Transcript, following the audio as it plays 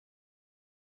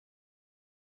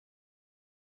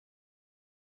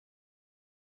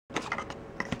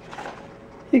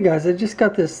Hey guys, I just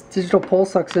got this digital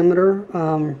pulse oximeter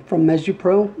from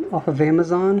MeasurePro off of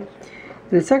Amazon,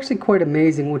 and it's actually quite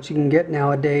amazing what you can get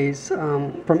nowadays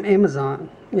from Amazon,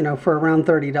 for around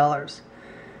 $30.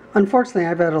 Unfortunately,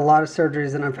 I've had a lot of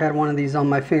surgeries and I've had one of these on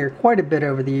my finger quite a bit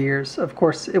over the years. Of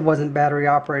course, it wasn't battery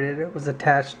operated. It was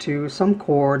attached to some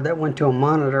cord that went to a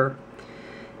monitor.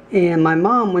 And my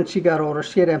mom, when she got older,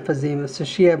 she had emphysema, so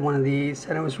she had one of these,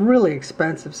 and it was really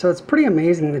expensive. So it's pretty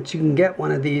amazing that you can get one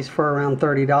of these for around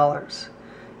 $30,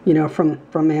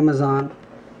 from Amazon.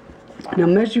 Now,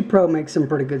 MeasurePro makes some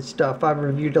pretty good stuff. I've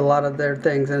reviewed a lot of their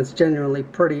things, and it's genuinely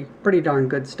pretty darn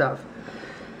good stuff.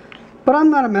 But I'm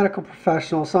not a medical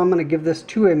professional, so I'm going to give this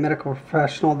to a medical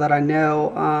professional that I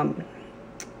know,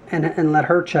 and let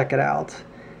her check it out.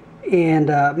 And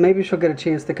maybe she'll get a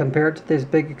chance to compare it to these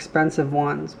big expensive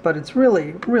ones, but it's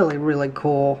really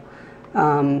cool.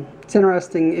 It's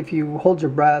interesting. If you hold your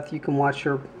breath, you can watch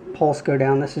your pulse go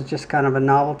down. This is just kind of a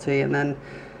novelty, and then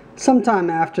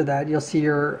sometime after that you'll see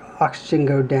your oxygen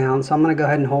go down. So I'm going to go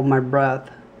ahead and hold my breath.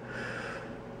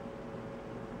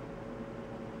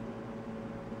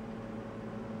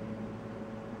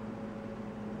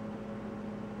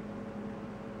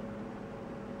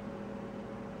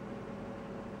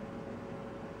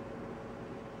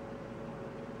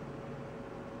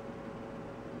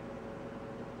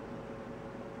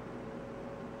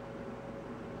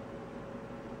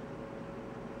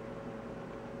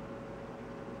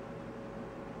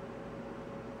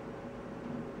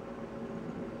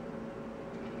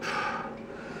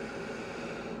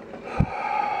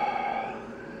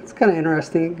 It's kind of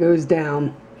interesting. It goes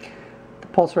down, the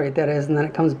pulse rate that is, and then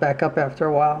it comes back up after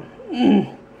a while.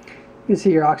 You can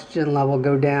see your oxygen level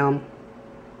go down.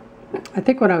 I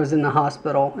think when I was in the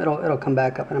hospital, it'll come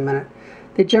back up in a minute.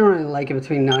 They generally like it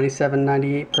between 97 and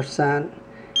 98%,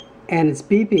 and it's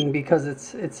beeping because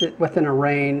it's within a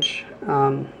range.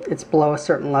 It's below a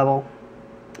certain level,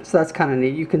 so that's kind of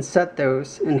neat. You can set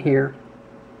those in here.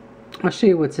 I'll show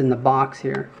you what's in the box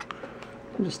here.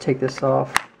 I'll just take this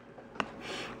off.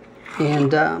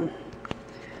 And so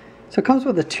it comes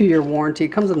with a 2-year warranty. It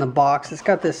comes in the box. It's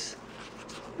got this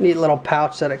neat little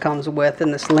pouch that it comes with,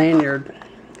 and this lanyard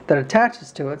that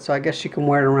attaches to it, so I guess you can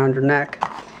wear it around your neck.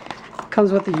 It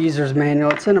comes with the user's manual.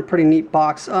 It's in a pretty neat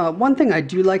box. One thing I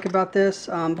do like about this,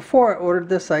 before I ordered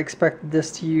this, I expected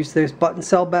this to use those button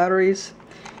cell batteries,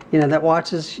 that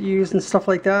watches use and stuff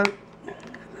like that.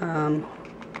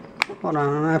 Hold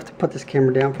on, I have to put this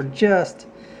camera down for just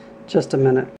a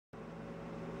minute.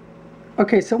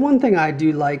 Okay, so one thing I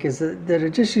do like is that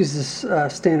it just uses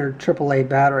standard AAA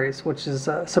batteries, which is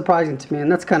surprising to me,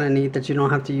 and that's kind of neat that you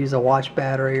don't have to use a watch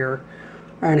battery or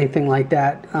anything like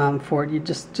that for it. You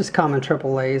just common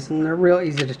AAAs, and they're real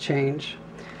easy to change.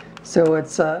 So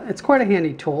it's quite a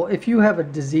handy tool. If you have a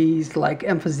disease like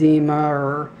emphysema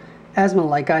or asthma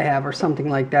like I have or something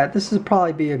like that, this would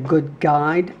probably be a good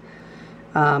guide.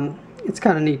 It's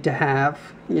kind of neat to have,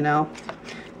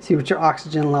 see what your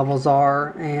oxygen levels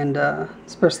are, and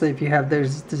especially if you have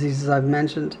those diseases I've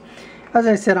mentioned. As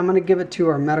I said, I'm going to give it to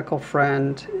our medical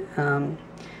friend.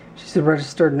 She's a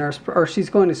registered nurse, or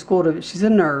she's going to school to, she's a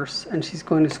nurse, and she's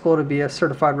going to school to be a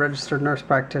certified registered nurse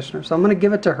practitioner. So I'm going to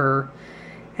give it to her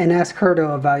and ask her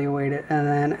to evaluate it, and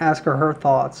then ask her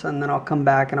thoughts, and then I'll come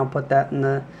back and I'll put that in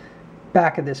the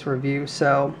back of this review.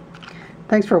 So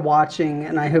thanks for watching,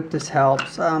 and I hope this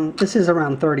helps. This is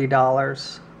around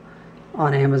 $30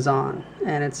 on Amazon,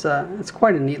 and it's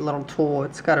quite a neat little tool.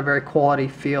 It's got a very quality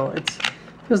feel. It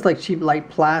feels like cheap light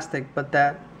plastic, but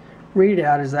that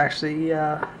readout is actually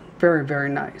very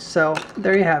nice. So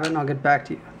there you have it, and I'll get back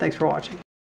to you. Thanks for watching.